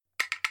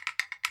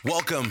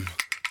Welcome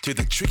to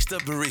the Trickster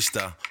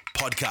Barista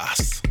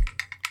podcast.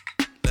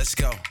 Let's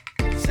go.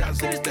 South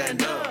City,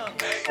 stand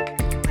up.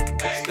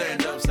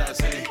 Stand up, South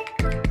City.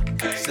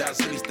 South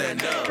City,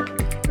 stand up.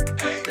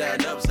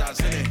 Stand up, South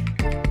City.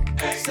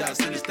 South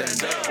City,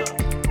 stand up.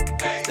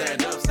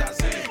 Stand up, South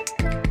City.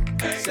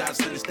 South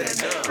City,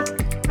 stand up.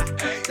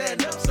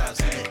 Stand up, South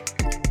City.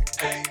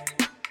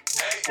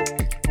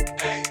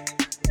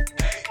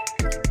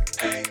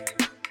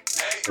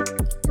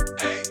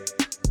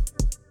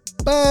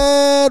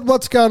 But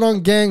what's going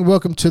on, gang?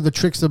 Welcome to the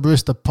Trickster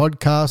Barista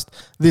podcast.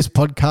 This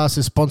podcast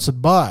is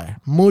sponsored by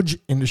Mudge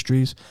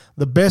Industries,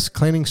 the best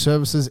cleaning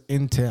services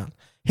in town.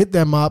 Hit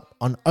them up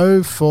on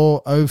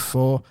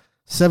 0404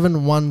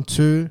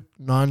 712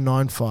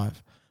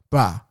 995.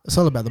 Bruh, it's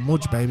all about the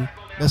Mudge, baby.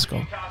 Let's go.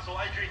 Newcastle,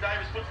 Adrian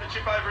Davis puts the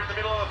chip over in the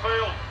middle of the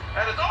field,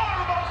 and it's the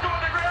ball's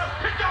gone to ground,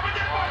 picked up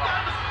again by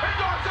Davis, he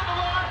got to the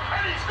line,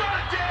 and he's got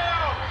it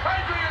down.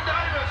 Adrian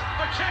Davis,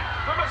 the chip,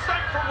 the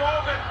mistake from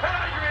Walden, and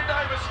Adrian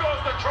Davis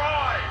scores the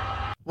try.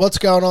 What's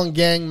going on,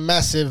 gang?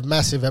 Massive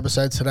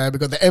episode today. We've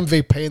got the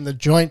MVP in the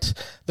joint,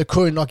 the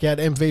crew knockout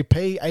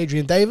MVP,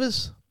 Adrian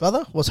Davis.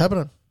 Brother, what's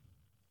happening?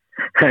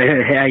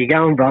 How you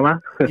going,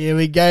 brother? Here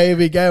we go,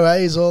 eh?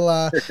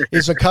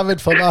 He's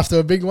recovered from after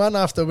a big one,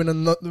 after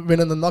winning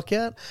the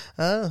knockout.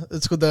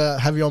 It's good to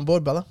have you on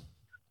board, brother.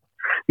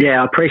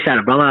 Yeah, I appreciate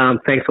it, brother.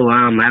 Thanks for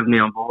having me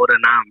on board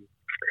and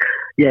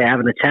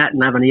having a chat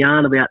and having a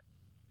yarn about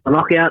the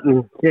knockout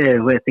and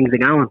where things are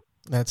going.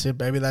 That's it,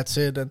 baby. That's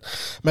it. And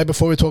maybe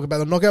before we talk about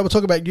the knockout, we'll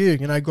talk about you.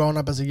 You know, growing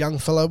up as a young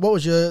fellow. What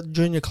was your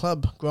junior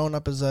club growing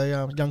up as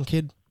a young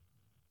kid?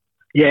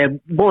 Yeah,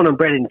 born and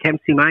bred in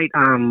Kempsey, mate.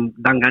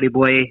 Dungutty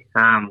boy.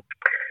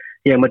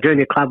 My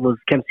junior club was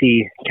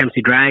Kempsey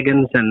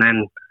Dragons, and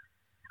then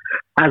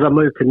as I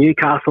moved to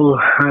Newcastle,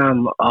 I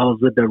was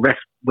with the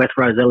West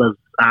Rosellas,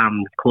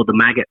 called the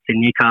Maggots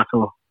in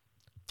Newcastle.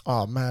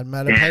 Oh man!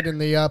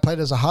 I played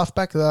as a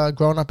halfback.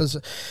 Growing up as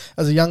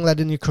a young lad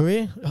in your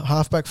career,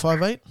 halfback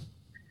 5'8".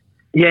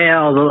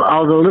 Yeah, I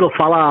was a little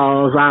fella. I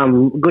was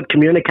a good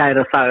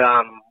communicator, so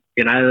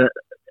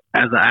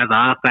as a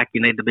halfback,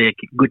 you need to be a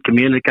good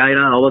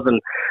communicator. I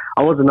wasn't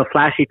a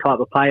flashy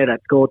type of player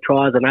that scored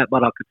tries and that,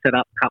 but I could set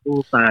up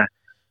couples. So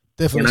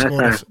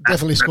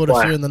definitely scored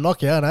a few in the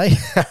knockout, eh?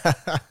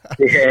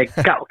 Yeah,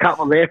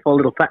 couple there for a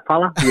little fat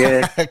fella.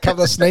 Yeah, a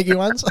couple of sneaky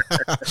ones.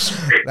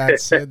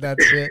 That's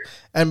it.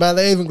 And by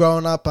the even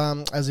growing up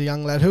as a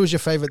young lad, who was your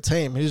favourite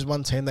team? Who's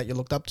one team that you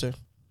looked up to?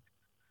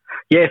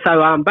 Yeah,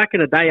 so back in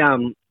the day,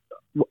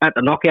 at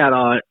the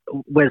knockout,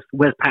 Wes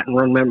Patton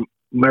Ron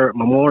Merritt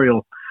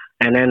Memorial.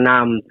 And then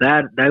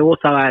they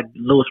also had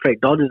Lewis Street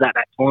Dodgers at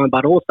that time.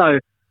 But also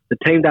the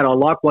team that I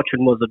liked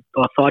watching was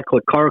a side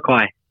called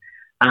Corokai,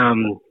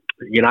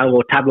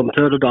 or Tablum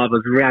Turtle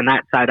Divers around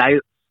that. So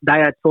they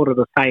had sort of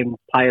the same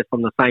players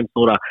from the same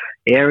sort of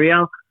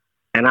area.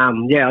 And,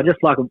 I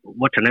just like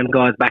watching them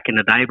guys back in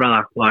the day,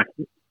 brother. Like,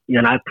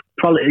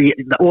 probably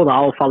all the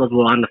old fellas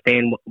will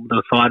understand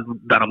the side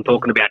that I'm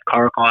talking about,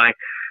 Corokai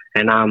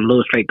and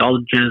Lewis Street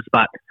Dodgers.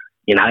 But,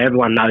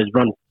 everyone knows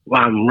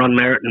Ron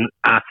Merritt and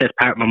Seth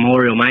Parrott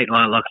Memorial, mate.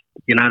 That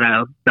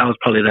was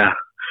probably the,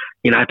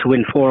 to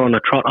win 4 on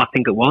the trot, I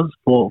think it was,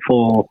 for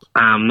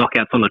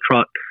knockouts on the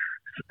trot.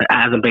 It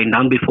hasn't been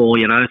done before,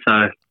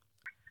 so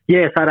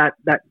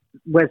that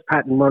Wes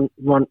Patton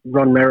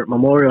Ron Merritt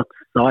Memorial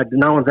side,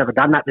 no one's ever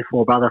done that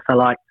before, brother. So,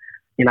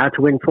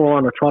 to win 4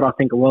 on the trot, I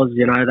think it was,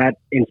 that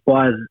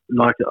inspires,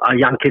 like, a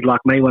young kid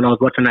like me when I was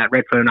watching that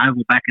Redfern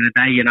Oval back in the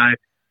day,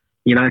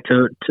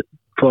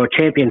 for a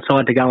champion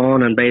side to go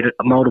on and beat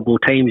multiple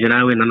teams, in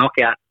the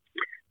knockout,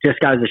 just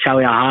goes to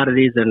show how hard it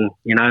is and,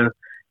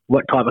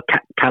 what type of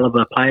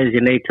caliber players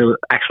you need to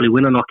actually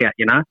win a knockout,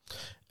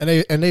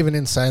 And even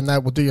in saying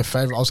that, we'll do your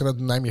favourite. I was going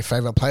to name your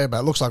favourite player,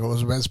 but it looks like it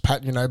was Wes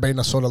Pat, being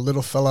a sort of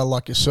little fella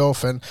like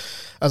yourself. And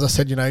as I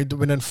said,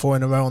 winning 4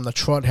 in a row on the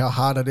trot, how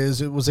hard it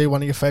is. Was he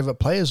one of your favourite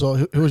players, or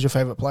who was your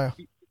favourite player?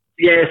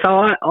 Yeah, so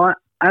I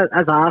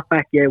as a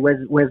halfback, Wes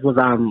was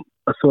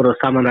a sort of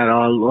someone that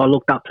I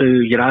looked up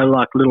to,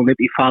 like little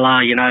nippy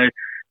fella,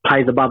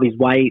 plays above his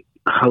weight,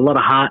 a lot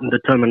of heart and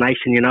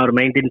determination, you know what I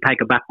mean? Didn't take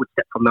a backward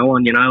step from no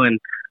one, and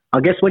I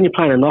guess when you're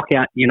playing a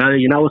knockout, you know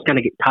it's going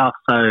to get tough,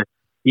 so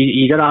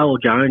you got to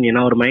hold your own, you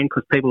know what I mean?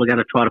 Because people are going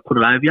to try to put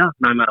it over you,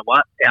 no matter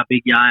what, how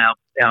big you are,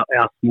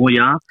 how small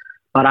you are.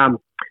 But, so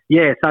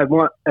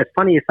it's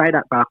funny you say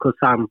that, bro, because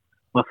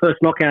my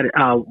first knockout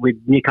with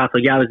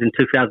Newcastle Yos in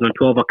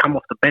 2012, I come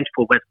off the bench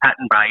for Wes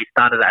Patton, bro. He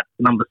started at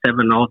number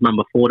 7, I was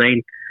number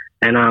 14.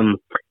 And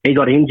he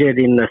got injured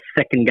in the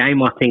second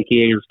game, I think.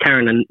 He was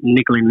carrying a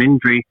niggling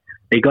injury.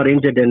 He got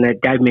injured and it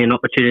gave me an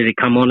opportunity to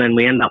come on and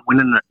we ended up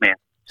winning it, man.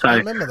 So I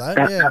remember that,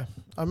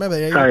 I remember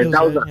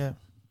that.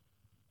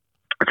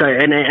 So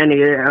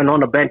and on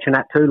the bench and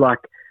that too, like,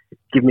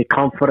 give me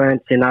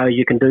confidence,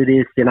 you can do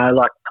this,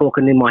 like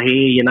talking in my ear,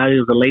 he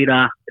was a leader,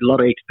 a lot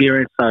of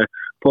experience. So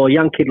for a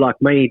young kid like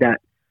me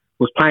that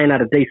was playing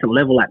at a decent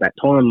level at that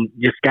time,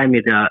 just gave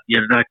me the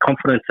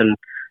confidence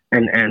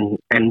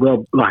and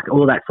well, like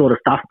all that sort of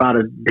stuff, but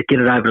to get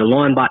it over the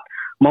line. But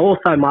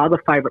my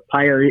other favourite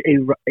player,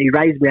 he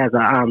raised me as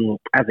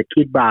a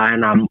kid, bro,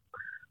 and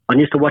I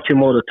used to watch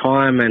him all the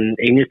time, and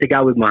he used to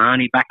go with my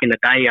auntie back in the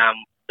day.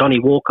 Donnie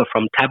Walker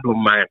from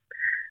Tablum,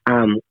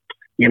 man.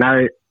 You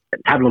know,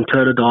 Tablum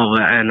Turtle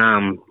Diver,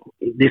 and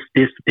this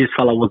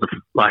fellow was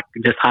like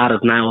just hard as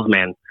nails,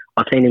 man.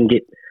 I've seen him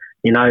get,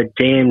 you know,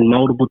 jammed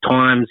multiple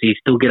times. He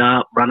still get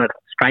up, run it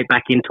straight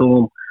back into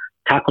him,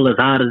 tackle as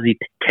hard as he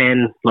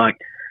can. Like,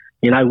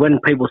 you know, when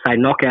people say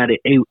knockout,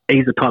 he's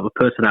the type of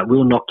person that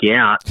will knock you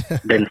out,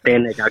 then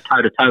stand there, go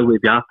toe to toe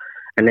with you,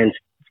 and then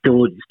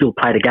still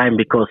play the game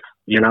because,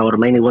 you know what I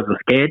mean, he wasn't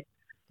scared.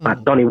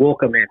 But Donnie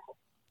Walker, man,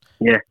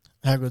 yeah.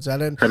 How good's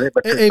that? And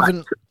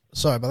so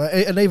sorry about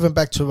that. And even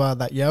back to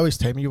that Yowies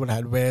team, you would have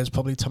had Wares,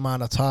 probably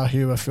Tamana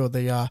Tahu, a few of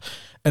the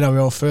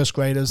NRL first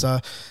graders. Do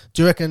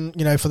you reckon,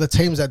 you know, for the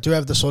teams that do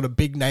have the sort of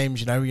big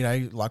names, you know,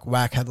 like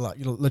WAC had like,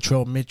 you know,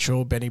 Latrell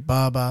Mitchell, Benny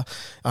Barber,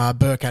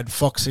 Burke had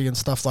Foxy and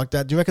stuff like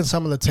that. Do you reckon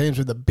some of the teams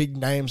with the big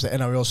names, the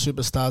NRL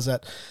superstars,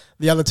 that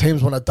the other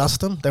teams want to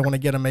dust them? They want to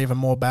get them even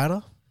more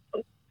badder?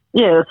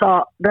 Yeah,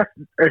 so that's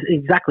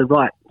exactly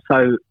right.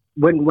 So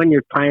when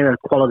you're playing a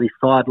quality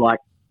side like,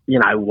 you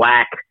know,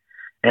 WAC,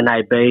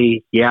 NAB,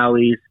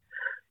 Yowies,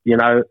 you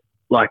know,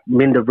 like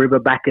Minda River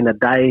back in the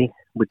day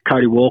with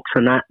Cody Walks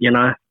and that, you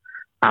know,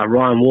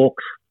 Ryan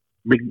Walks,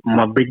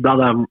 my big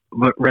brother,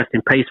 rest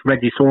in peace,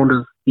 Reggie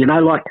Saunders, you know,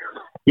 like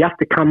you have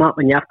to come up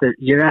and you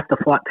have to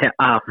fight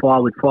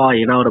fire with fire,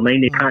 you know what I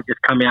mean? You can't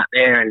just come out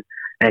there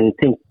and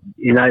think,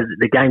 you know,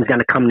 the game's going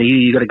to come to you.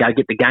 You got to go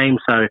get the game.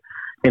 So,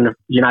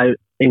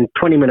 in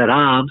 20-minute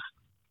halves,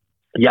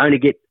 you only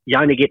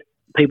get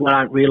people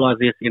don't realise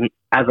this.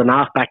 As an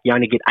halfback, you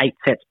only get 8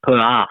 sets per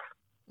half.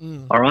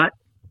 All right,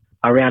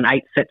 around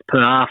 8 sets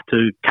per half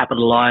to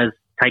capitalise,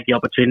 take the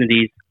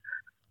opportunities,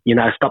 you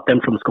know, stop them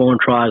from scoring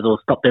tries or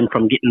stop them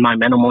from getting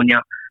momentum on you.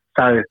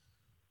 So,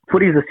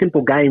 footy is a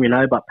simple game, you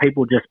know, but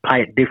people just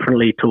play it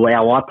differently to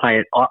how I play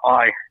it.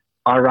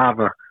 I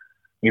rather,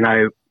 you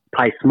know,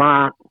 play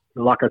smart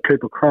like a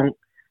Cooper Cronk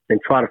than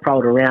try to throw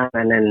it around,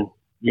 and then,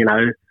 you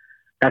know,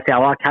 that's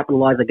how I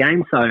capitalise a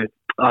game. So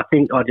I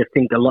just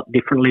think a lot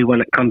differently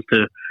when it comes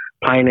to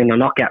playing in a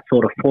knockout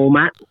sort of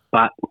format.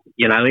 But,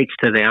 you know, each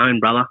to their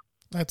own, brother.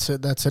 That's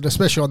it.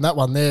 Especially on that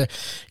one there,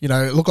 you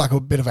know, it looked like a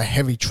bit of a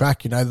heavy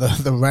track. You know,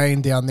 the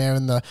rain down there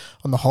on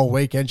the whole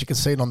weekend. You can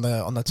see it on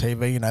the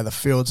TV. You know, the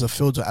fields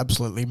are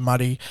absolutely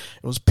muddy.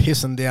 It was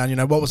pissing down. You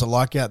know, what was it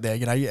like out there?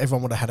 You know,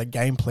 everyone would have had a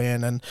game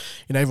plan, and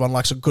you know, everyone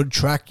likes a good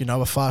track. You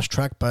know, a fast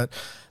track. But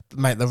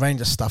mate, the rain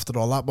just stuffed it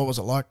all up. What was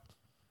it like?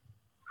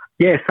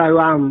 Yeah,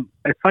 so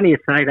it's funny you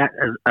say that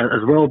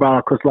as well,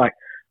 brother, because like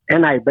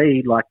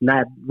NAB, like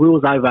NAB, we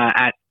was over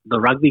at the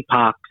rugby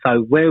park,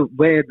 so where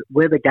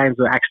the games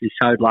were actually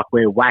showed, like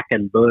where WAC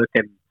and Burke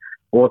and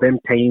all them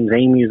teams,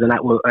 Emus and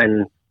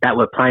that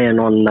were playing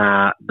on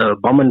the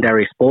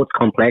Bomonderry Sports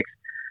Complex.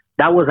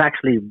 That was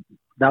actually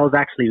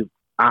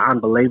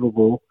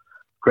unbelievable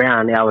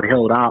ground. How it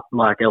held up,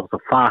 like it was a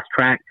fast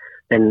track.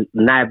 Then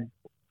NAB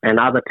and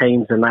other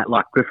teams and that,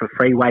 like Griffith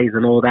Freeways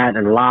and all that,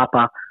 and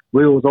Lapa.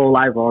 We was all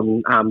over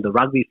on the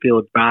rugby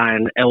field, bro,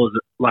 and it was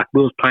like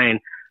we was playing.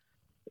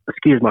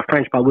 Excuse my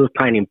French, but we was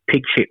playing in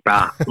pig shit,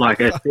 bro. Like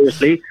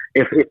seriously,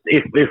 if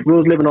we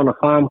was living on a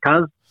farm,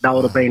 cuz that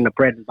would have been the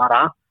bread and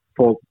butter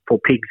for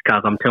pigs,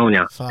 cuz I'm telling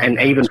you, and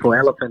even for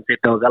elephants if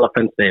there was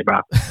elephants there,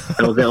 bro.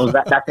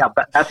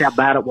 That's how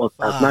bad it was.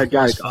 No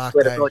joke. I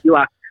swear to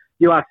God,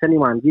 you ask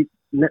anyone,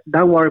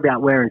 don't worry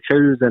about wearing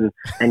shoes and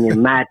your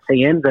mad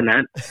TNs and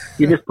that.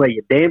 You just wear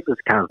your dampers,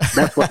 cuz.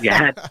 That's what you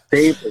had,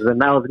 dampers,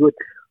 and that was good.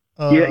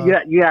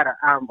 You had a,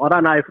 I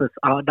don't know if it's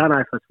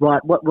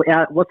right.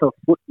 What's a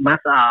foot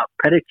massage?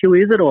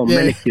 Pedicure, is it, or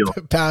manicure?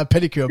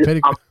 Pedicure.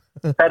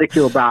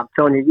 Pedicure, bro. I'm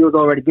telling you, you was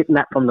already getting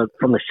that from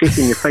the shit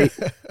in your feet.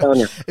 I'm telling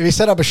you. If you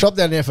set up a shop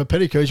down there for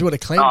pedicures, you would have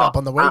cleaned up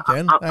on the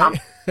weekend.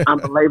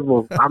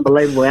 Unbelievable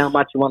how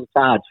much you want to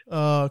charge.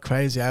 Oh,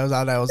 crazy! I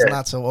know it was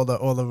nuts. All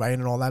the rain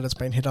and all that. It's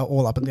been hit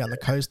all up and down the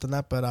coast and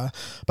that.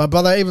 But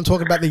brother, even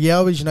talking about the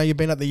Yowies, you know, you've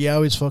been at the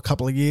Yowies for a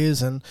couple of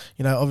years, and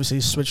you know, obviously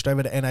switched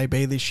over to NAB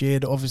this year.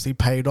 It obviously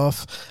paid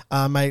off,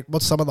 mate.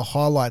 What's some of the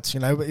highlights?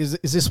 You know, is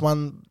this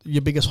one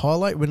your biggest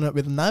highlight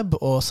with NAB,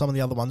 or some of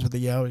the other ones with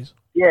the Yowies?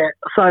 Yeah.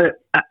 So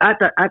at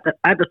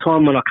the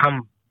time when I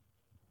come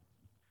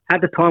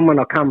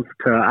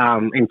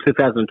to in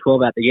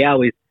 2012 at the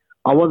Yowies,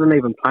 I wasn't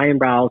even playing,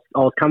 bro. I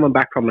was coming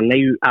back from a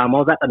knee. I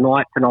was at the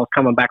Knights and I was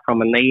coming back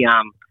from a knee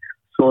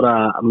sort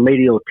of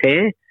medial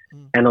tear,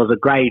 and it was a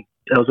grade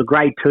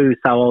 2.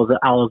 So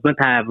I was meant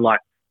to have like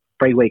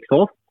 3 weeks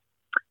off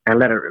and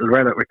let it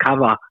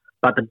recover.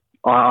 But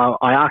I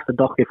asked the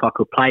doctor if I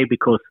could play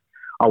because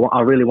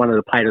I really wanted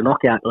to play the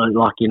knockout.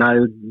 Like, you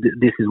know,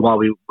 this is why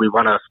we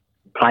want to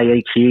play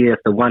each year.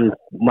 It's the one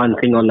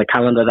thing on the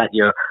calendar that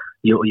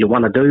you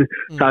want to do.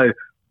 So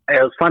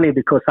it was funny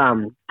because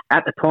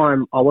at the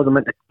time I wasn't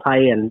meant to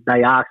play, and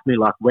they asked me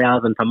like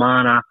Rouse and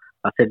Tamana.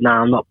 I said no,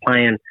 I'm not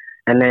playing.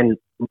 And then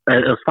it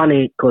was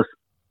funny because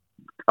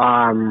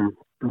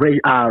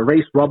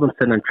Reese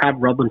Robinson and Trav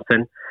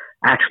Robinson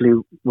actually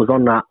was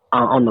on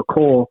the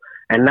call,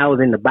 and that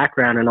was in the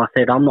background. And I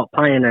said, I'm not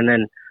playing. And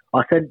then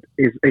I said,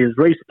 is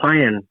Reece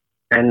playing?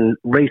 And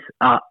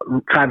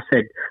Trav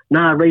said,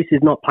 no, Reece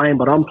is not playing,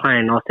 but I'm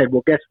playing. I said,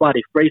 well, guess what?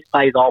 If Reece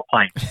plays, I'll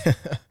play.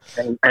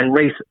 and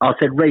Reece, I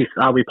said, Reece,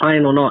 are we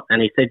playing or not?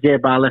 And he said, yeah,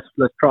 bro, let's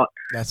trot.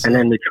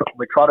 Then we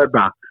trotted,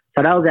 bro.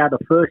 So that was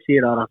the first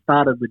year that I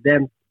started with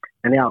them,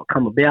 and how it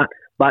come about.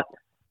 But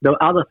the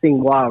other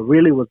thing why I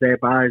really was there,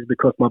 bro, is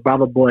because my two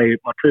brother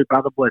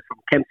boys from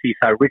Kempsey,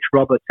 so Rich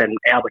Roberts and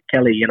Albert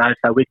Kelly, you know,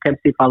 so we're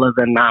Kempsey fellas,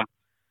 and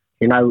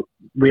you know,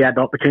 we had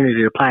the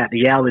opportunity to play at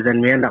the Hours,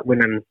 and we ended up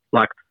winning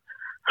like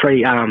 3.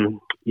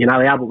 You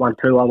know, Albert won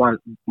 2.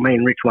 Me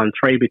and Rich won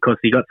 3 because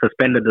he got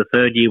suspended the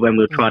third year when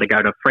we were trying to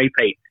go to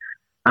three-peat.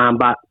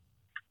 But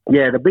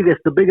yeah, the biggest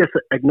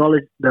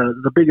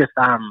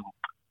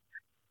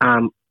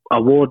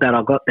award that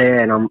I got there,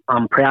 and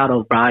I'm proud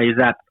of, bro, is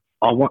that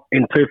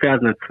in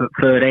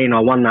 2013 I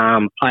won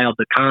the Player of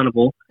the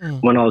Carnival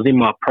when I was in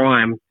my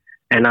prime,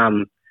 and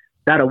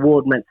that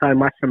award meant so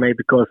much to me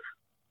because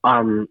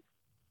I'm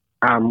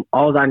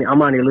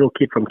only a little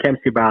kid from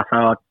Kempsey, bro,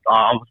 so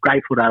I was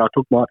grateful that I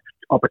took my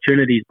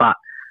opportunities. But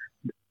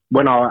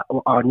when I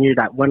knew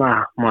that when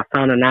my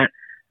son and that,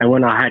 and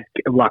when I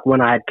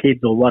had kids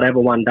or whatever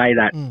one day,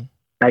 that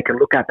they can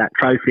look at that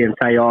trophy and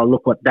say, oh,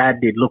 look what Dad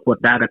did, look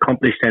what Dad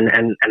accomplished, and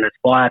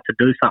aspire to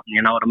do something,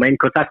 you know what I mean?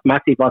 Because that's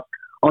massive.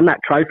 On that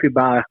trophy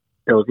bar,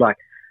 there was like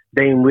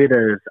Dean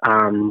Withers,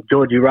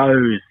 Georgie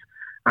Rose,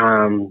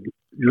 all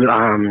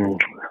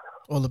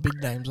the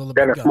big names, all the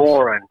Dennis big guys.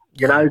 Moran,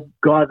 you know,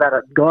 guys that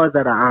are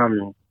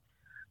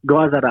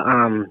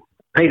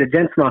Peter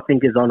Jensen, I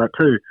think, is on it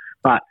too.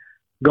 But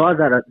guys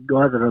that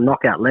are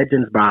knockout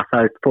legends, bro.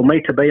 So for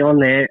me to be on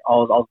there, I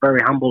was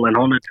very humble and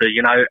honoured to,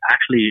 you know,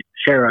 actually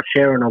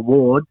share an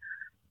award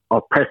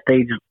of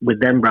prestige with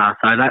them, bro.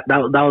 So that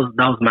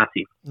was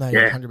massive. No,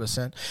 yeah,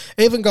 100%.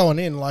 Even going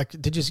in, like,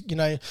 did you, you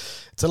know,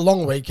 it's a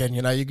long weekend,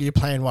 you know, you're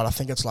playing what, I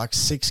think it's like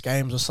 6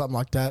 games or something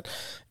like that.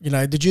 You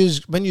know,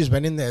 when you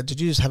went in there, did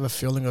you just have a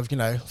feeling of, you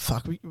know,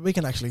 fuck, we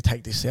can actually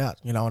take this out,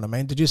 you know what I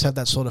mean? Did you just have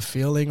that sort of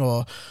feeling,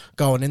 or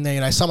going in there, you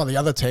know, some of the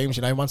other teams,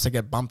 you know, once they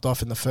get bumped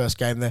off in the first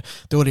game, they're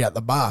already at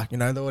the bar, you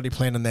know, they're already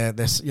playing their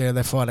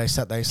Friday,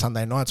 Saturday,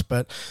 Sunday nights.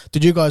 But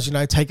did you guys, you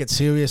know, take it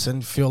serious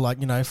and feel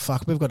like, you know,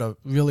 fuck, we've got a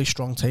really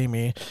strong team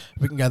here,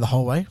 we can go the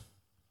whole way?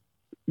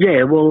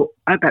 Yeah, well,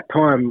 at that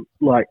time,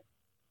 like,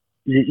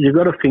 you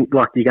got to think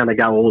like you're going to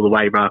go all the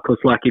way, bro. Because,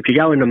 like, if you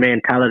go into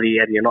mentality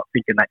and you're not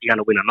thinking that you're going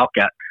to win a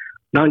knockout,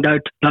 don't go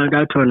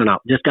turning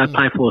up. Just go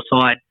play for a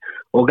side,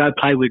 or go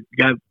stay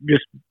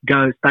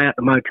at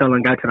the motel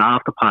and go to the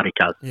after party,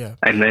 cuz. Yeah.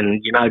 And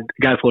then, you know,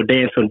 go for a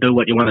dance and do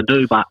what you want to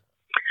do. But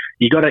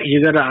you got to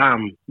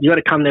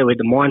come there with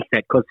the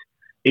mindset, because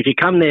if you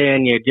come there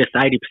and you're just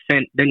 80%,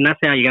 then that's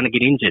how you're going to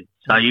get injured.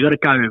 So you got to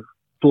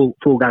go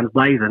full guns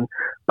blazing.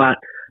 But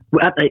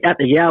at the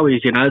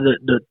Yowies, you know,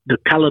 the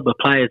caliber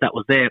players that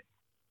was there,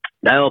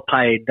 they all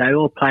played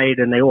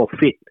and they all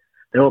fit.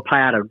 They all play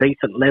at a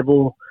decent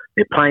level.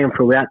 They're playing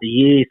throughout the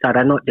year, so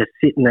they're not just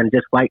sitting and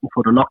just waiting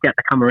for the knockout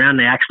to come around.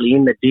 They're actually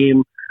in the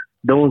gym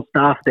doing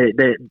stuff. They're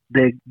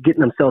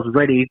getting themselves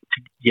ready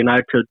to, you know,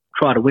 to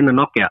try to win the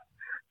knockout.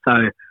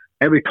 So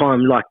every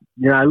time, like,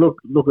 you know,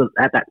 look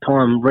at that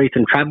time, Reece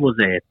and Trav was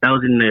there. They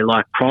was in their,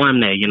 like,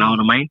 prime there, you know what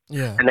I mean?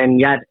 Yeah. And then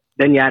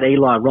you had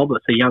Eli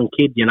Roberts, a young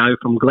kid, you know,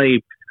 from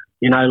Glebe,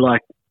 you know,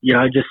 like, you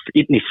know, just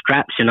hitting his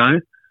straps, you know.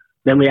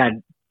 Then we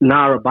had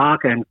Nara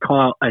Barker and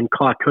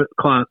Kai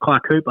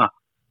Cooper,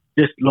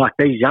 just like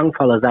these young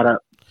fellas that are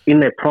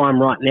in their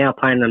prime right now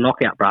playing the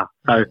knockout, bro.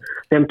 So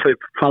them two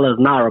fellas,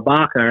 Nara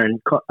Barker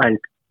and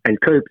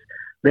Coops,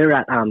 they're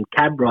at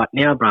Cab right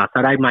now, bro.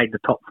 So they made the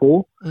top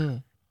 4. They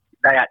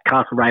at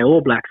Castlereagh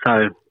All Blacks,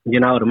 so you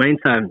know what I mean.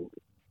 So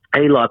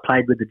Eli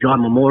played with the Jai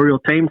Memorial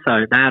team,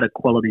 so they had a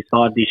quality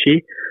side this year.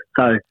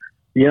 So,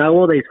 you know,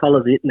 all these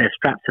fellas are hitting their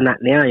straps and that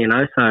now, you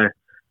know, so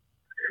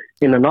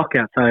in the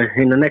knockout. So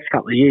in the next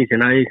couple of years, you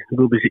know,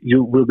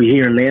 we'll be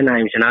hearing their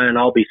names, you know, and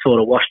I'll be sort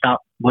of washed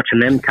up watching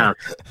them cars.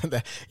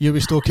 You'll be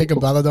still kicking,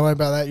 brother. Don't worry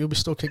about that. You'll be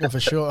still kicking for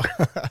sure.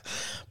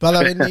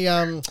 Brother, in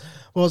the,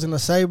 what I was going to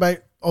say, mate,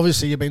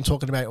 obviously you've been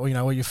talking about, you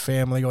know, all your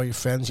family, all your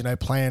friends, you know,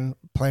 playing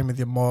with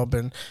your mob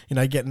and, you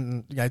know,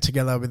 getting, you know,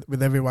 together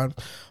with everyone.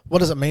 What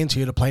does it mean to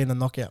you to play in the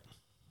knockout?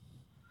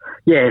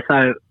 Yeah,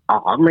 so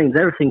it means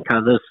everything,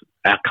 because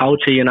our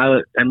culture, you know,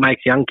 it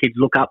makes young kids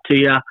look up to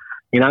you,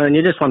 you know, and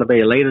you just want to be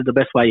a leader the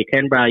best way you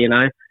can, bro, you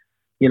know.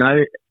 You know,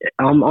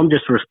 I'm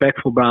just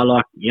respectful, bro.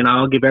 Like, you know,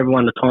 I'll give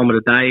everyone the time of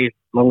the day. As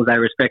long as they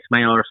respect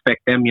me, I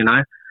respect them, you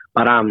know.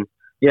 But,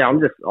 yeah, I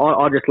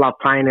just love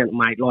playing it,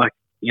 mate. Like,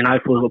 you know,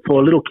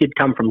 for a little kid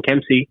come from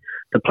Kempsey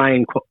to play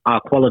in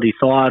quality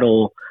side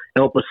or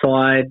help a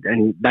side,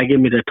 and they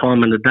give me the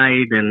time of the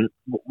day, then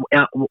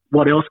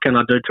what else can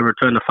I do to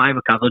return the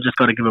favour? Because I just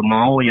got to give them my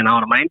all, you know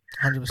what I mean?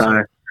 100%.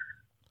 So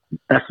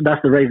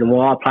that's the reason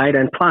why I played.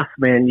 And plus,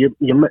 man,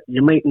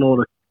 you're meeting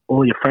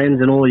all your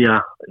friends and all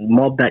your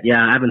mob that you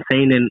haven't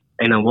seen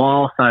in a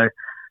while. So,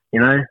 you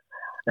know,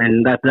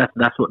 And that's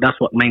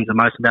what means the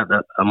most about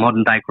a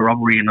modern day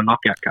robbery in the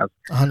knockout, cuz.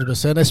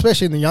 100%,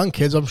 especially in the young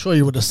kids. I'm sure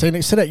you would have seen it.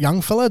 You see that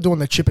young fella doing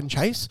the chip and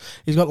chase?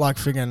 He's got like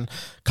friggin'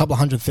 couple of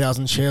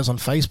 100,000 shares on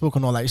Facebook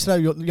and all that. You see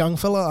that young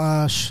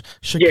fella,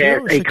 Shaquille? Yeah,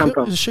 he come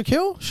from... Is it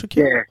Shaquille?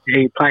 Yeah,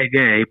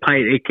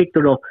 he kicked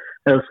it off.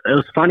 It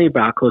was funny,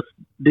 bro, because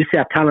this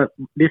is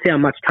how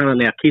much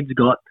talent our kids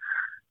got.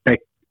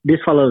 This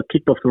fellow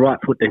kicked off the right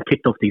foot, then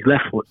kicked off his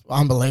left foot.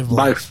 Unbelievable.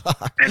 Both.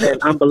 And then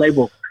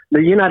unbelievable.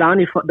 You know the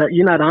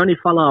only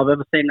fellow I've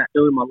ever seen that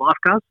do in my life,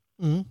 guys?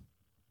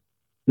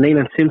 Mm-hmm.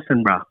 Neenan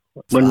Simpson, bro.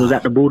 When he was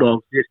at the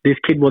Bulldogs, this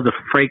kid was a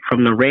freak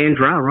from the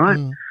Randra, right?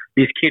 Mm.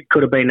 This kid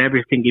could have been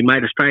everything. He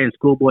made Australian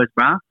schoolboys,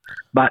 bro.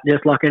 But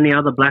just like any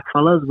other black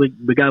fellas, we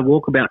go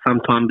walkabout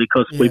sometime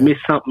because we miss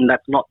something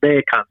that's not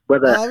there, cuz.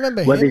 Whether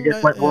he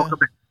just went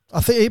walkabout. I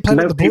think he played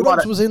at the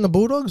Bulldogs. Was he in the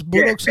Bulldogs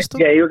system?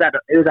 Yeah, he was at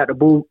the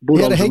Bulldogs.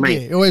 He had a headgear.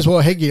 He always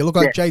wore a headgear. He looked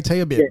like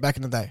JT a bit back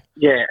in the day.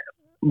 Yeah,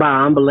 but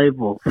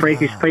unbelievable,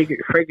 freakish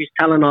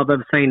talent I've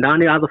ever seen. The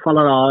only other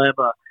fella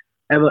that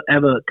I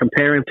ever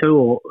compare him to,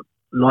 or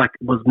like,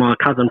 was my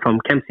cousin from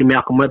Kempsey,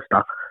 Malcolm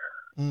Webster.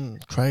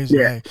 Crazy.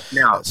 Yeah.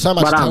 Now, so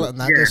much talent in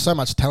that. There's so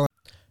much talent.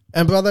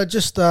 And brother,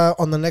 just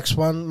on the next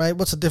one, mate,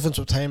 what's the difference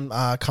between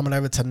coming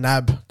over to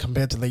NAB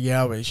compared to the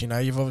Yowies? You know,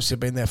 you've obviously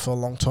been there for a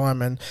long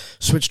time and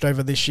switched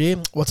over this year.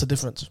 What's the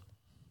difference?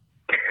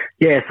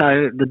 Yeah,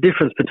 so the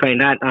difference between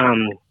that,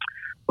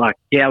 like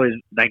Yowies,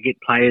 they get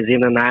players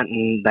in and that,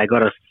 and they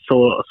got a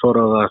sort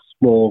of a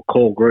small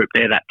core group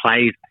there that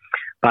plays.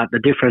 But the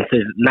difference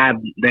is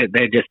NAB,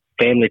 they're just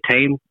family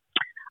team.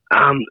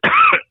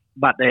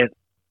 But the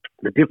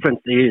difference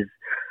is,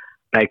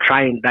 They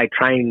train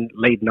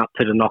leading up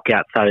to the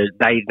knockout. So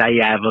they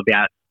have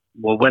about,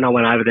 well, when I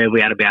went over there,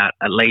 we had about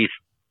at least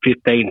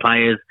 15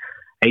 players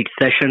each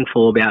session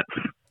for about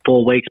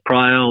 4 weeks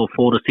prior, or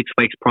 4 to 6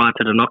 weeks prior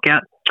to the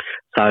knockout.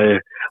 So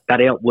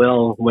that helped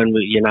well when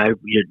you're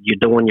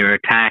doing your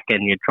attack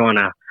and you're trying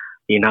to,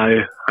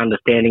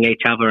 understanding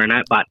each other and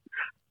that. But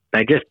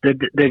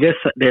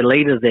they're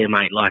leaders there,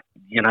 mate. Like,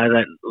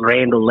 that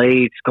Randall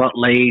leads, Scott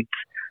leads.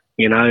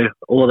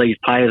 All these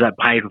players that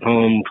played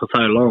for them for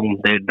so long,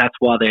 that's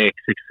why they're a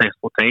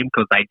successful team,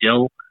 because they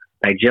gel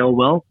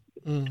well.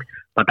 Mm.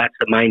 But that's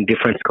the main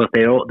difference, because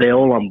they're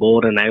all on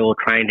board and they all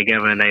train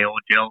together and they all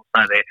gel.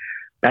 So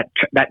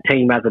that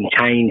team hasn't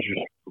changed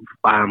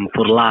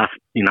for the last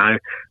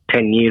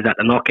 10 years at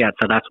the knockout.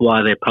 So that's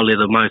why they're probably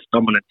the most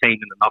dominant team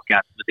in the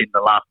knockouts within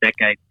the last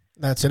decade.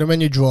 That's it. And when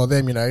you draw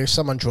them, if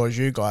someone draws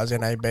you guys,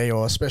 NAB,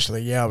 or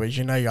especially Yowies,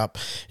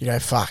 you go,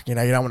 fuck, you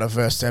don't want to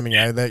verse them.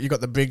 You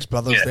got the Briggs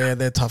brothers there.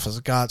 They're tough as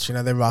guts.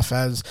 They're rough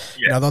as.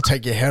 They'll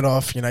take your head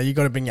off. You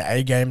got to bring your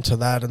A game to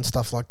that and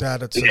stuff like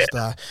that. It's just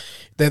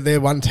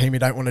they're one team you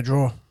don't want to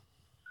draw.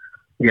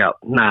 Yeah,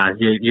 nah,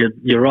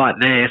 you're right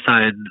there. So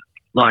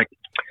like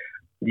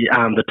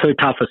the two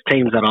toughest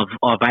teams that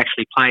I've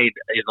actually played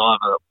is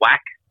either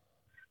WAC,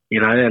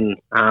 and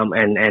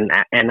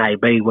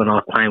NAB when I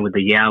was playing with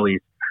the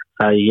Yowies.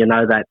 So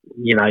that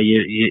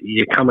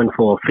you're coming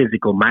for a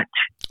physical match.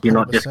 You're 100%.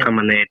 Not just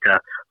coming there to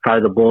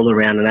throw the ball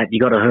around and that. You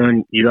got to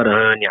earn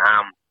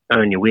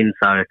your win.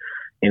 So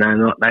they're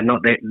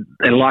not there.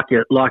 And like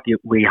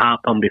we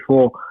harped on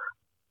before,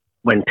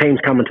 when teams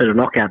come into the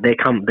knockout,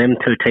 them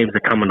two teams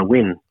are coming to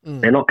win.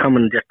 They're not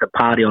coming just to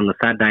party on the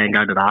Saturday and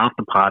go to the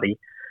after party.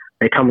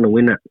 They're coming to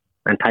win it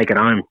and take it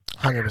home.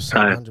 100%,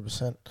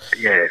 100%.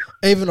 Yeah.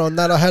 Even on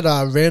that, I had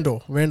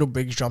Randall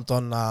Briggs jumped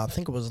on, I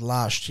think it was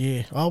last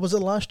year. Oh, was it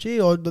last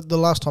year or the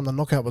last time the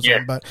knockout was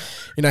on? But,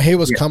 he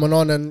was coming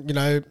on and,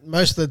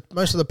 most of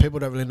the people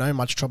don't really know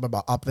much trouble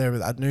about up there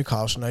at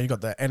Newcastle. You got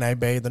the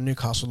NAB, the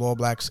Newcastle All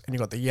Blacks, and you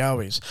got the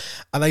Yowies.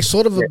 Are they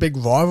sort of a big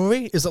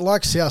rivalry? Is it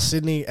like South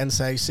Sydney and,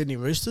 say, Sydney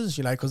Roosters?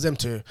 Because them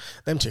two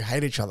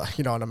hate each other,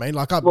 you know what I mean?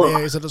 Like up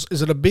there, is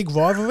it a big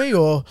rivalry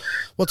or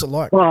what's it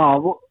like?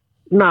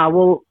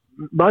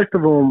 Most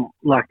of them,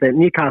 like the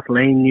Newcastle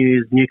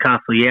Emus,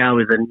 Newcastle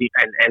Yowies, and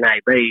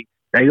NAB,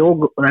 they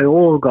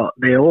all got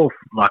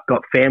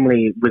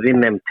family within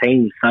them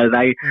teams. So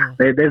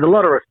there's a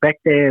lot of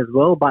respect there as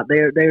well. But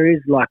there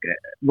is like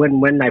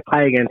when they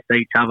play against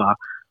each other,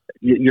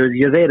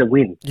 you're there to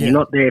win. Yeah. You're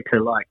not there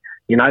to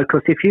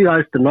because if you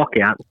host a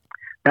knockout,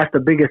 that's the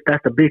biggest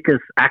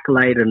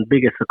accolade and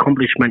biggest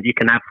accomplishment you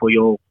can have for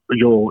your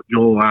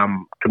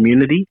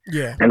community,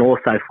 and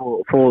also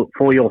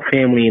for your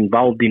family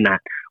involved in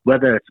that.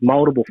 Whether it's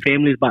multiple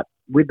families, but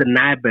with the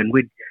NAB and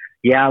with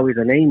Yowies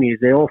and Emus,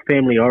 they're all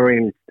family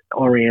orientated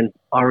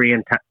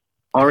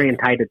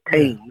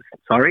teams.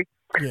 Sorry,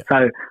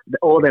 so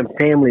all them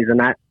families and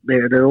that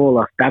they're all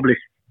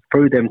established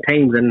through them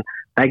teams, and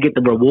they get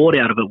the reward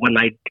out of it when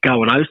they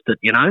go and host it.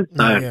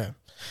 So. Yeah.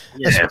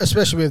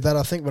 Especially with that,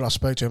 I think when I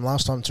spoke to him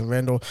last time, to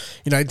Randall,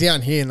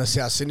 down here in the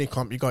South Sydney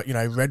comp, you got,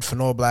 Redfern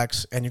All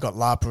Blacks and you got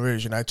La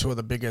Perouse, two of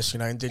the biggest,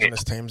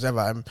 Indigenous teams ever.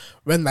 And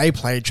when they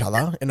play each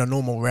other in a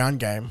normal round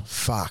game,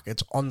 fuck,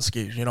 it's on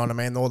skis, you know what I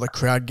mean? All the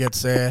crowd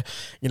gets there,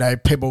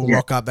 people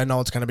rock up, they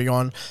know it's going to be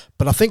on.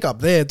 But I think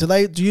up there,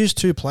 do you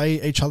two play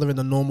each other in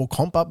the normal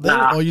comp up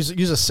there, or use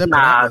a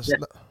separate?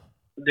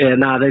 Yeah,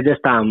 no, they're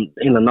just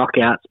in the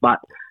knockouts, but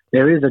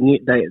there is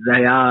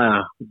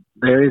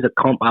there is a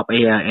comp up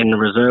here in the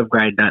reserve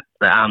grade that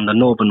the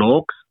Northern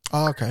Hawks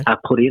are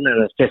put in,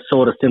 and it's just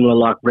sort of similar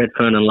like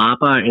Redfern and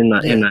Lapa in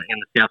the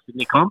South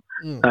Sydney comp.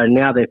 So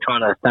now they're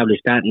trying to establish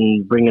that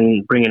and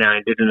bringing our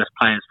Indigenous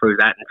players through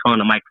that and trying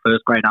to make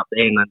first grade up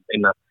there in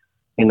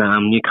the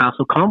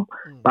Newcastle comp.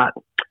 But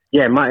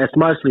yeah, it's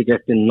mostly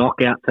just in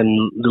knockouts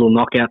and little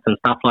knockouts and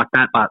stuff like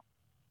that. But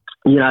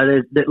you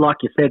know, like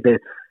you said,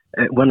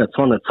 when it's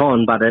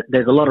on, but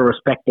there's a lot of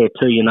respect there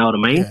too, you know what I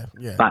mean?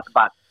 Yeah. But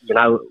you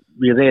know,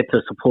 you're there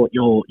to support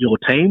your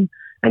team,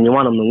 and you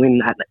want them to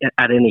win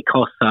at any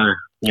cost. So,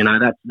 you know,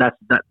 that's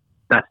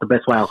the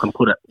best way I can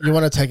put it. You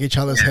want to take each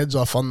other's heads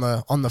off on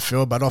the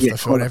field, but off the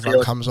field,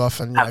 everyone comes off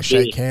and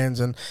shake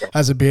hands and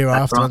has a beer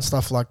after and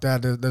stuff like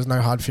that. There's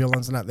no hard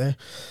feelings in that there.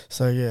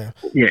 So, yeah.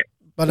 Yeah.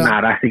 But,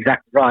 that's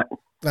exactly right.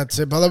 That's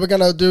it, brother. We're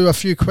going to do a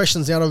few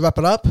questions now to wrap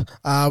it up.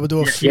 We'll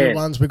do a few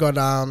ones. We got,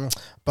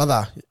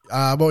 brother,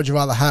 what would you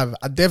rather have,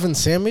 a Devon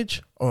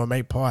sandwich or a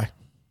meat pie?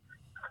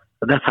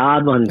 That's a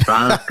hard one,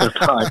 bro.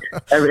 Like,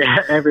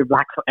 every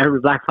black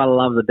fella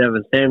loves a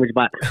Devon sandwich,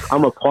 but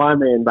I'm a pie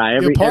man, bro.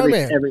 You're a pie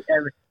man?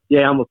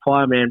 Yeah, I'm a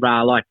pie man,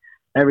 bro. Like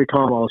every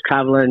time I was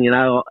traveling, you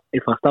know,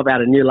 if I stop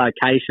at a new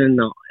location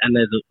and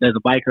there's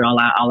a baker,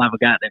 I'll have a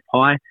go at their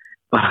pie.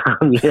 But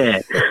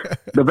yeah,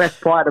 the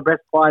best pies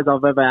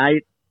I've ever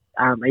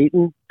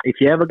eaten. If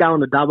you ever go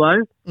on the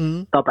Dubbo,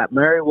 stop at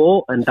Mary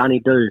Wall and Dunny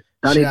Doo.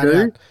 Shout out to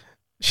him.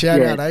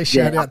 Shout out.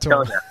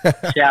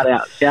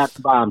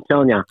 I'm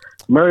telling you,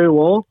 Mary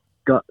Wall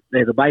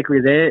there's a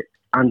bakery there.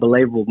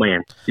 Unbelievable,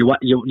 man.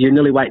 You're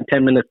nearly waiting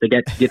 10 minutes to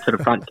get to the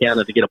front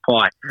counter to get a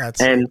pie.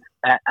 And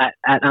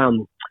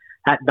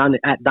at Dunny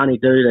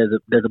Doo,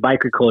 there's a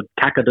bakery called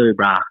Kakadu,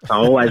 brah. I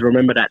always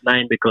remember that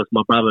name because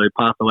my brother who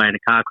passed away in a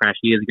car crash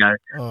years ago,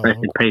 rest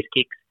in peace,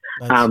 Kicks.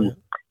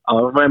 I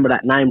remember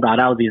that name, bro.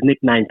 That was his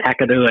nickname,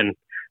 Kakadu, and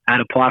I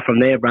had a pie from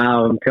there,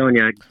 bro. I'm telling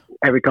you,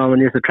 every time I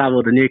used to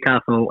travel to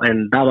Newcastle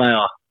and Dubbo,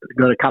 I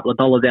got a couple of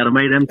dollars out of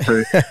me, them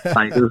two.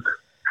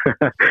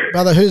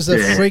 Brother, who's the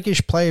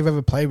freakish player you've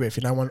ever played with?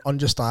 You know, on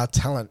just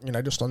talent, you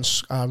know, just on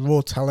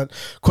raw talent.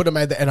 Could have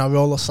made the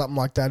NRL or something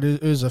like that.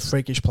 Who's a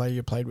freakish player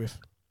you played with?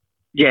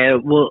 Yeah,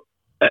 well,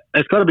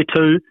 it's got to be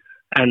two,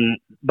 and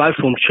both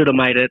of them should have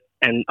made it.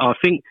 And I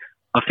think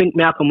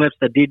Malcolm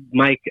Webster did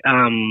make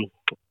a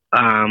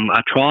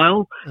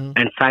trial,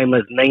 and same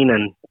as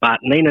Neenan. But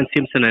Neenan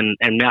Simpson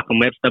and Malcolm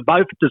Webster,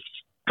 both just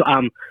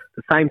the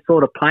same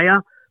sort of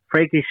player,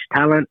 freakish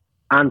talent,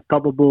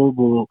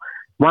 unstoppable,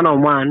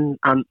 one-on-one,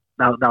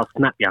 they'll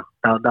snap you.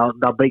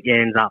 They'll beat your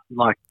hands up.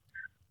 Like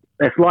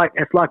it's like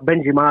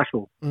Benji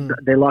Marshall.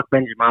 They're like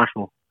Benji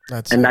Marshall.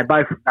 They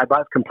both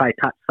can play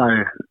touch so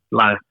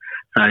low.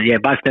 So yeah,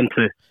 both them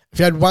two. If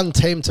you had one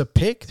team to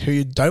pick who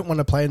you don't want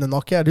to play in the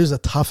knockout, who's the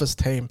toughest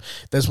team?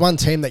 There's one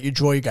team that you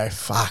draw, you go,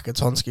 fuck,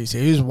 it's on skis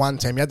here. Who's one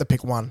team? You had to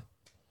pick one.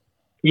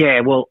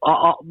 Yeah, well,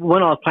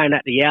 when I was playing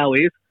at the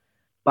Yowies,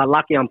 but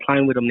lucky I'm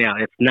playing with them now,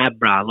 it's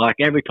Nabra. Like,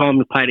 every time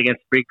we played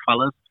against big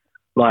fellas,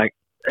 like,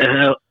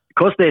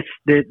 because they're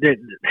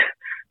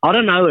I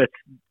don't know, it's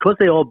because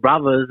they're all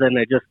brothers and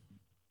they just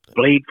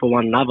bleed for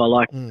one another.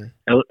 Like,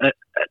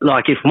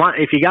 like if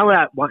you're going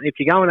at one,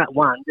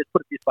 just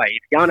put it this way: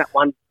 if you're going at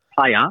one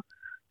player,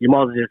 you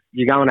might as well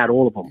you're going at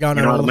all of them. You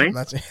know what I mean?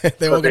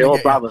 They're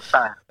all brothers,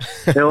 so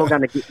they're all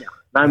going to get you,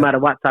 no matter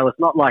what. So it's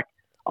not like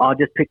I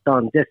just picked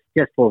on just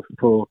for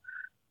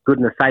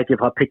goodness sake.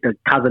 If I picked a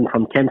cousin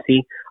from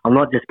Kempsey, I'm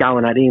not just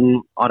going at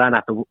him. I don't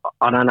have to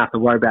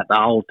worry about the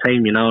whole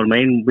team. You know what I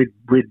mean? With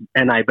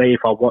NAB,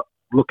 if I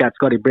look at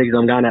Scotty Briggs,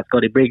 I'm going at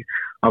Scotty Briggs.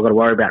 I've got to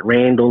worry about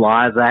Randall,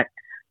 Isaac,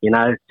 you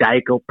know,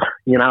 Jacob.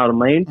 You know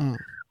what I mean?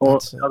 Or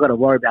I've got to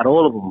worry about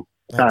all of them.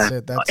 So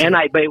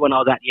NAB when I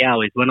was at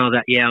Yowies,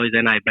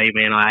 NAB,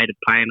 man, I hated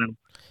playing them.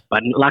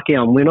 But lucky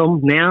I'm with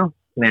them now,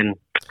 and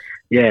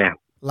yeah.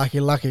 Lucky.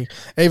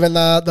 Even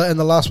in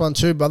the last one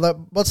too, brother.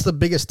 What's the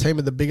biggest team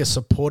with the biggest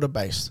supporter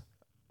base?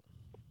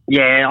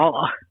 Yeah,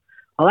 I'll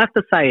have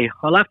to say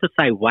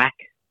WAC.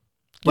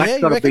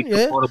 WAC's got a big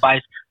supporter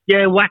base.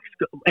 Yeah, WAC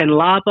and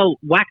Lapa.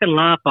 WAC and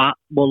Lapa.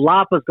 Well,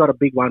 Lapa's got a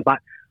big one, but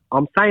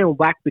I'm saying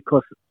WAC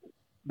because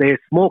they're a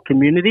small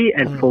community,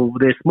 and for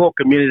their small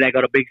community, they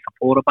got a big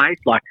supporter base,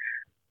 like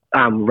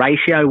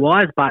ratio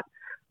wise. But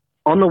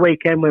on the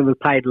weekend when we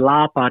played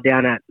Lapa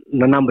down at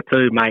the number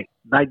 2, mate,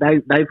 they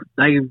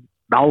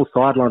the whole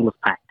sideline was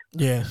packed.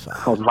 Yeah,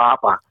 on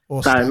Lapa.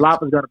 So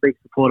Lapa's got a big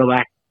supporter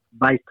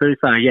base too.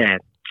 So yeah.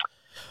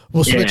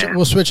 We'll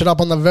switch it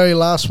up on the very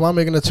last one.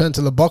 We're going to turn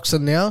to the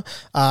boxing now.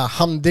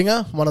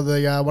 Humdinger, one of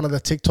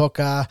the TikTok,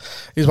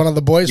 he's one of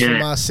the boys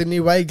from Sydney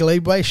Way,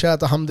 Glebe Way. Shout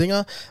out to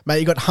Humdinger, mate.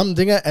 You got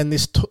Humdinger and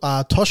this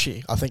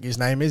Toshi, I think his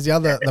name is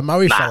the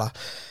Murray fella.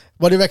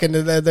 What do you reckon?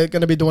 They're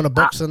going to be doing a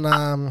boxing.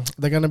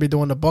 They're going to be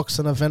doing a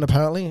boxing event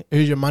apparently.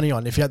 Who's your money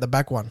on if you had the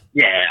back one?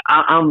 Yeah,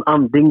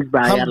 I'm Dings,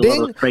 bro. He had a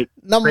lot of street.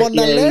 Number one, he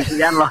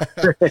had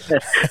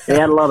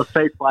a lot of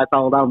street fights.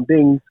 Old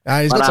Dings.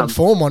 He's got some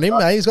form on him.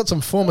 He's got some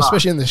form,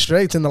 especially in the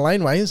streets, in the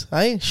laneways.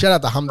 Hey, shout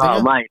out to Humdinger.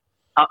 Oh mate,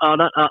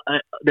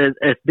 there's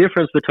a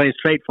difference between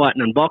street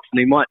fighting and boxing.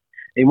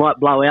 He might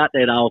blow out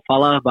that old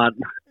fella, but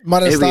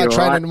might have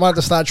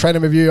to start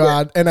training with you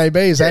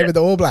NABs, with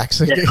the All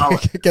Blacks. Yeah,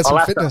 Get some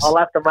fitness. I'll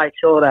have to make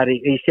sure that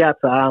he shouts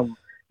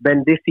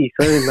Ben Dissy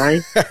soon,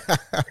 mate.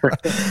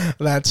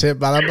 That's it,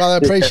 brother. I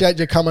appreciate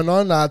you coming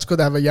on. It's good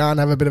to have a yarn,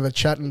 have a bit of a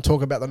chat and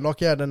talk about the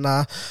knockout. And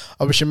I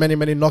wish you many,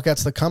 many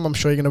knockouts to come. I'm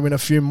sure you're going to win a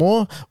few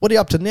more. What are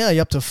you up to now? Are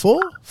you up to 4?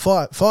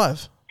 5?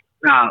 5?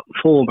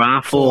 4,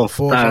 bro. 4.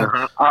 Four.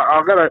 So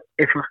I've got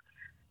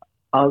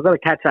to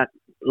catch that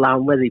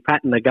Wesley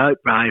Patton, the GOAT,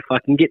 bro. If I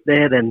can get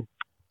there, then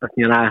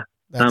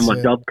done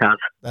my job, cuz.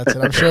 That's it.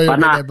 I'm sure you'll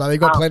get there, brother.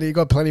 You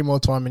got plenty more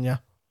time in you.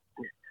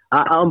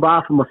 On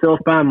behalf of myself,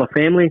 bro, and my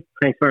family,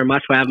 thanks very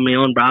much for having me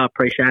on, bro. I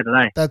appreciate it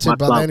today. That's it,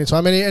 brother.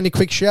 Anytime. Any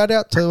quick shout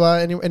out to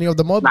any of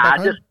the mob?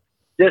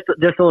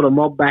 Just all the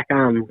mob back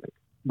home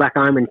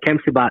in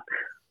Kempsey, but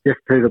just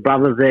to the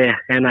brothers there,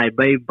 NAB,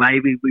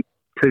 baby, we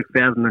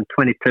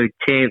 2022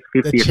 champs,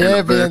 50th the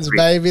champions,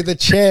 baby, the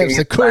champs,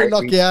 the cool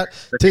knockout,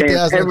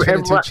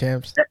 2022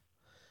 champs.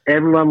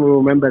 Everyone will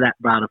remember that,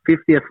 brother.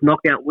 50th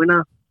knockout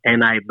winner.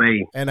 NAB,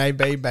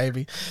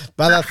 baby.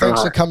 Brother,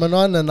 thanks for coming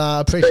on, and I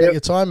appreciate your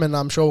time, and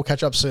I'm sure we'll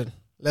catch up soon.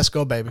 Let's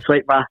go, baby.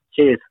 Sweet, bro.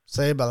 Cheers.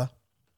 See you, brother.